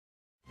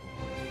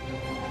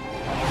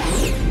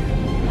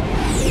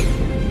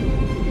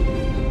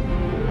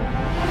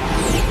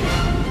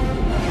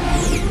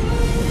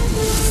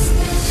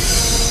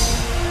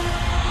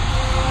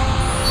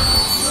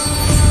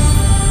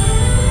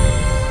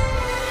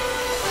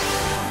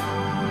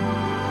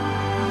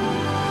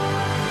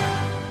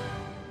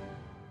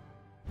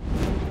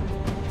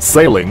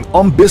Sailing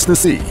on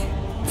business sea,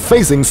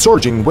 facing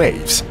surging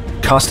waves,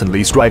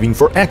 constantly striving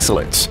for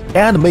excellence,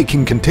 and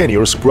making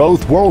continuous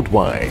growth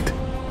worldwide.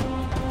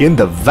 In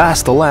the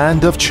vast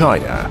land of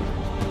China,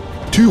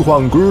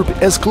 DuPont Group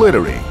is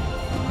glittering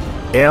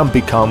and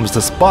becomes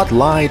the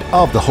spotlight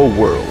of the whole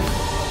world.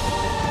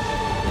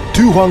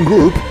 DuPont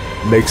Group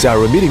makes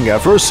our meeting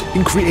efforts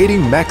in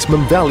creating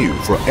maximum value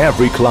for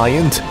every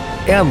client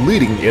and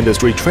leading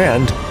industry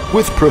trend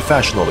with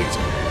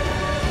professionalism.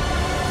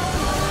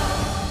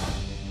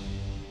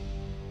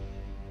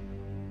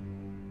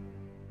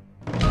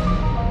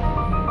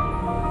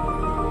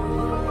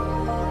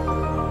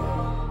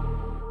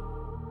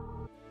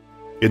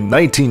 In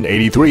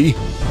 1983,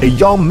 a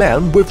young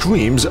man with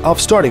dreams of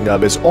starting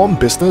up his own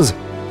business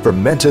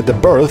fermented the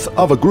birth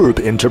of a group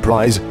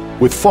enterprise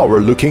with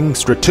forward-looking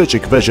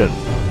strategic vision.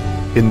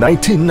 In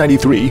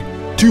 1993,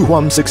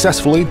 DuPont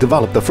successfully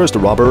developed the first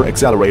rubber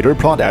accelerator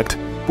product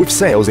with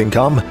sales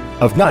income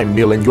of 9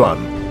 million yuan.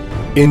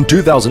 In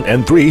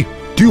 2003,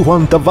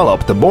 DuPont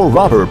developed more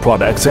rubber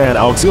products and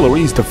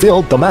auxiliaries to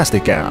fill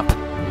domestic gap.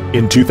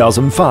 In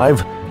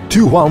 2005,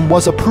 DuPont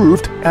was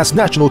approved as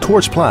National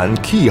Torch Plan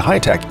Key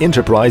High-Tech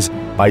Enterprise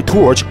by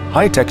Torch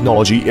High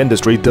Technology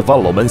Industry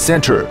Development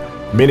Center,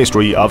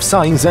 Ministry of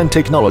Science and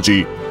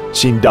Technology.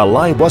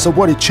 Xindalai was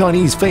awarded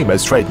Chinese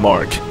famous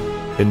trademark.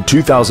 In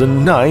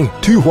 2009,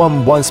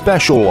 DuPont won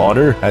special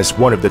honor as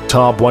one of the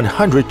top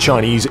 100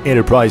 Chinese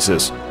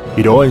enterprises.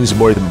 It owns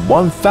more than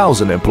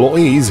 1,000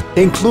 employees,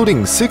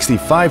 including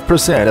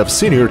 65% of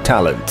senior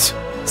talent.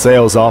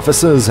 Sales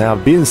offices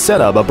have been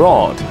set up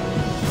abroad.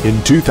 In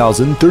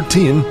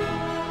 2013,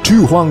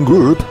 DuPont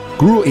Group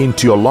grew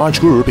into a large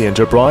group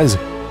enterprise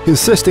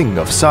consisting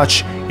of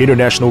such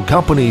international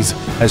companies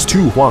as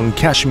DuPont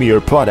Cashmere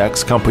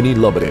Products Company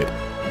Limited,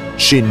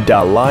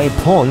 Xindalai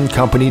Pond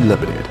Company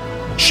Limited,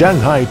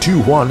 Shanghai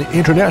DuPont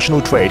International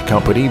Trade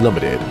Company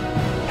Limited,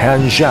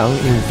 Hanxiang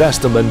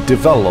Investment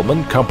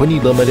Development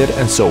Company Limited,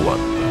 and so on.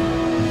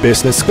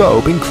 Business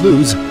scope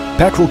includes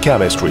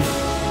petrochemistry,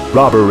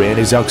 rubber and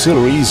its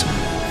auxiliaries,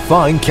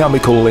 fine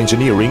chemical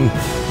engineering,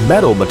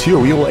 metal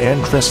material,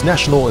 and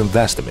transnational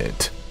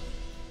investment.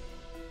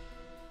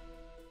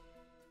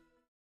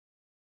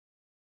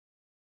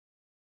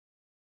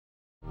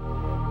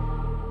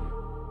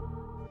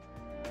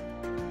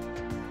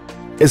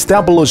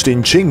 Established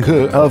in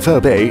Qinghe of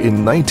Hebei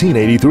in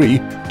 1983,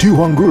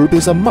 DuPont Group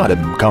is a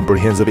modern,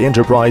 comprehensive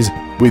enterprise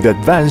with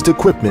advanced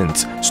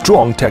equipment,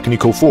 strong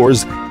technical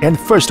force, and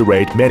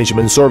first-rate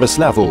management service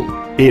level.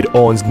 It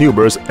owns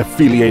numerous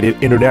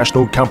affiliated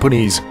international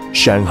companies.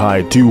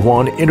 Shanghai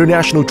DuPont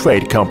International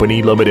Trade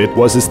Company Limited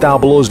was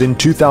established in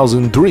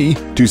 2003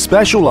 to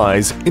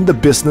specialize in the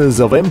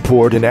business of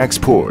import and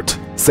export,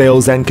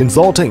 sales and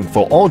consulting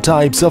for all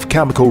types of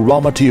chemical raw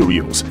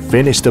materials,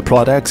 finished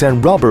products,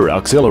 and rubber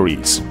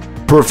auxiliaries.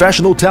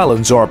 Professional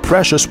talents are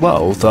precious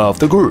wealth of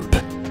the group.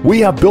 We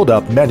have built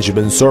up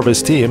management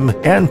service team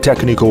and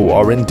technical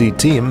R&D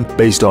team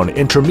based on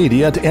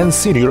intermediate and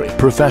senior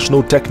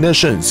professional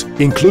technicians,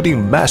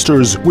 including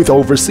masters with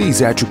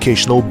overseas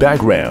educational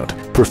background,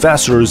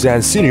 professors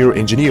and senior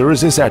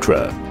engineers,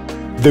 etc.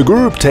 The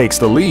group takes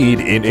the lead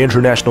in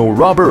international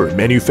rubber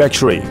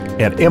manufacturing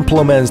and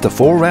implements the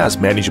 4S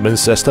management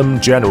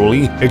system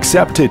generally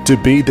accepted to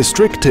be the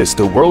strictest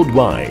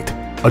worldwide.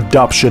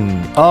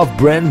 Adoption of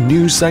brand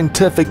new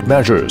scientific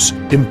measures,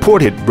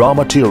 imported raw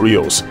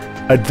materials,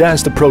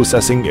 advanced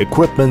processing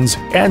equipment,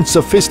 and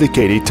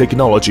sophisticated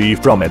technology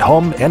from at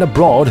home and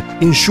abroad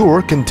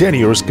ensure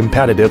continuous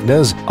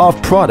competitiveness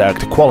of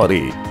product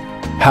quality.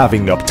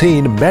 Having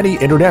obtained many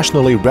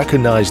internationally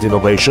recognized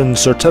innovation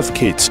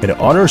certificates and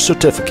honor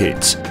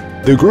certificates,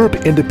 the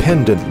group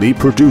independently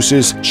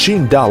produces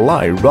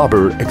Xindalai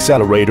Rubber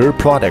Accelerator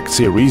product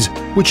series,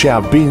 which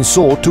have been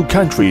sold to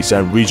countries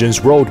and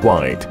regions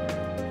worldwide.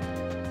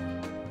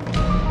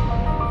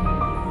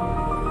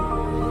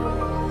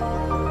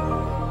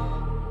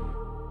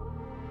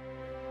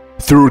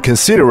 Through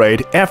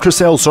considerate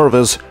after-sales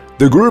service,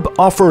 the group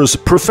offers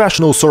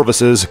professional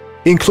services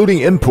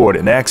including import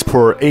and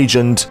export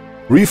agent,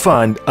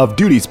 refund of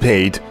duties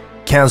paid,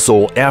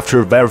 cancel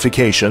after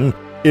verification,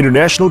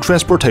 international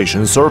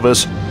transportation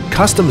service,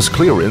 customs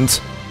clearance,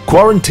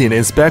 quarantine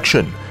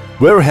inspection,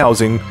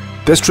 warehousing,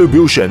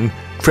 distribution,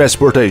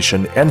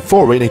 transportation, and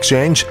foreign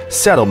exchange,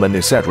 settlement,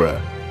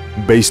 etc.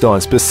 Based on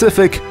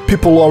specific,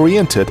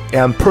 people-oriented,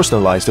 and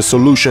personalized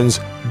solutions,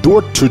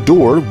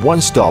 door-to-door,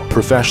 one-stop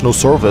professional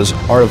service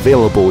are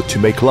available to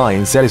make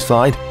clients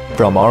satisfied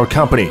from our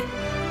company,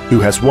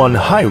 who has won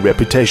high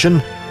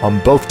reputation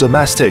on both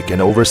domestic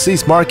and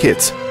overseas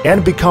markets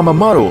and become a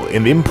model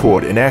in the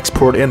import and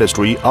export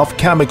industry of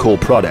chemical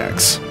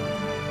products.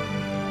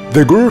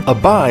 The group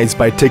abides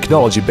by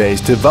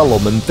technology-based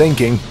development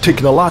thinking,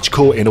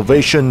 technological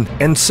innovation,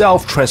 and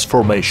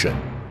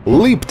self-transformation.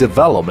 Leap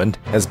development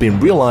has been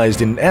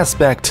realized in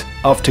aspect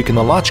of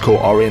technological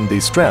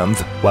R&D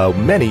strength, while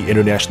many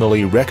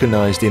internationally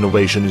recognized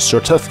innovation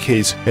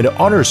certificates and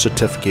honor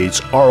certificates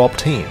are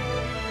obtained.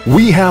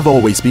 We have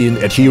always been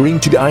adhering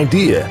to the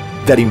idea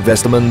that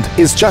investment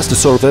is just a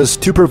service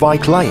to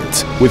provide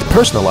clients with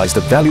personalized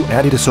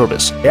value-added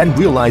service and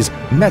realize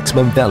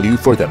maximum value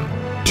for them.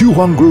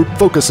 DuPont Group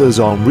focuses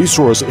on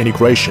resource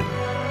integration,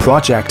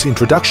 project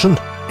introduction,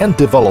 and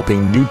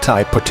developing new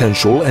type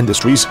potential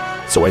industries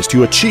so as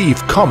to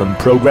achieve common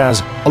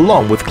progress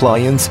along with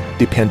clients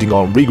depending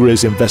on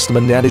rigorous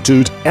investment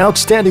attitude,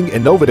 outstanding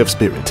innovative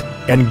spirit,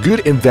 and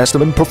good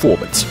investment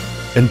performance.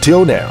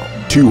 Until now,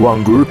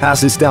 DuPont Group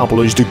has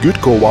established a good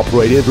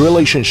cooperative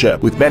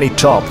relationship with many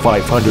top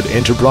 500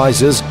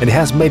 enterprises and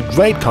has made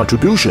great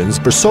contributions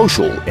for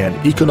social and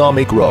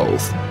economic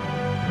growth.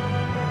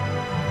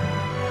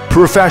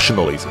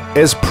 Professionalism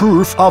is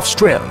proof of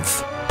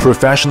strength.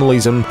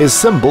 Professionalism is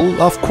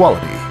symbol of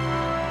quality.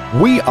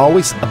 We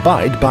always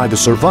abide by the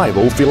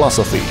survival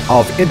philosophy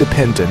of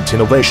independent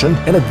innovation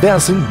and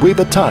advancing with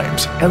the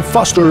times and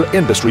foster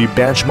industry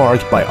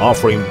benchmark by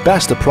offering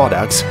best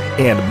products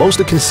and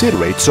most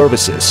considerate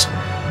services.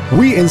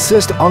 We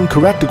insist on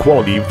correct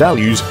quality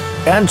values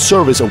and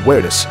service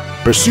awareness,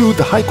 pursue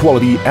the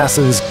high-quality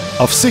essence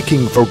of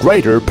seeking for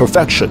greater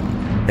perfection,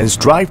 and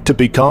strive to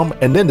become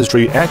an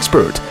industry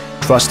expert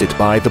trusted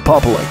by the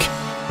public.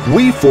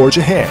 We forge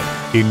ahead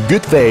in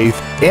good faith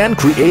and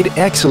create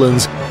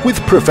excellence with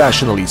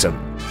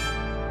professionalism.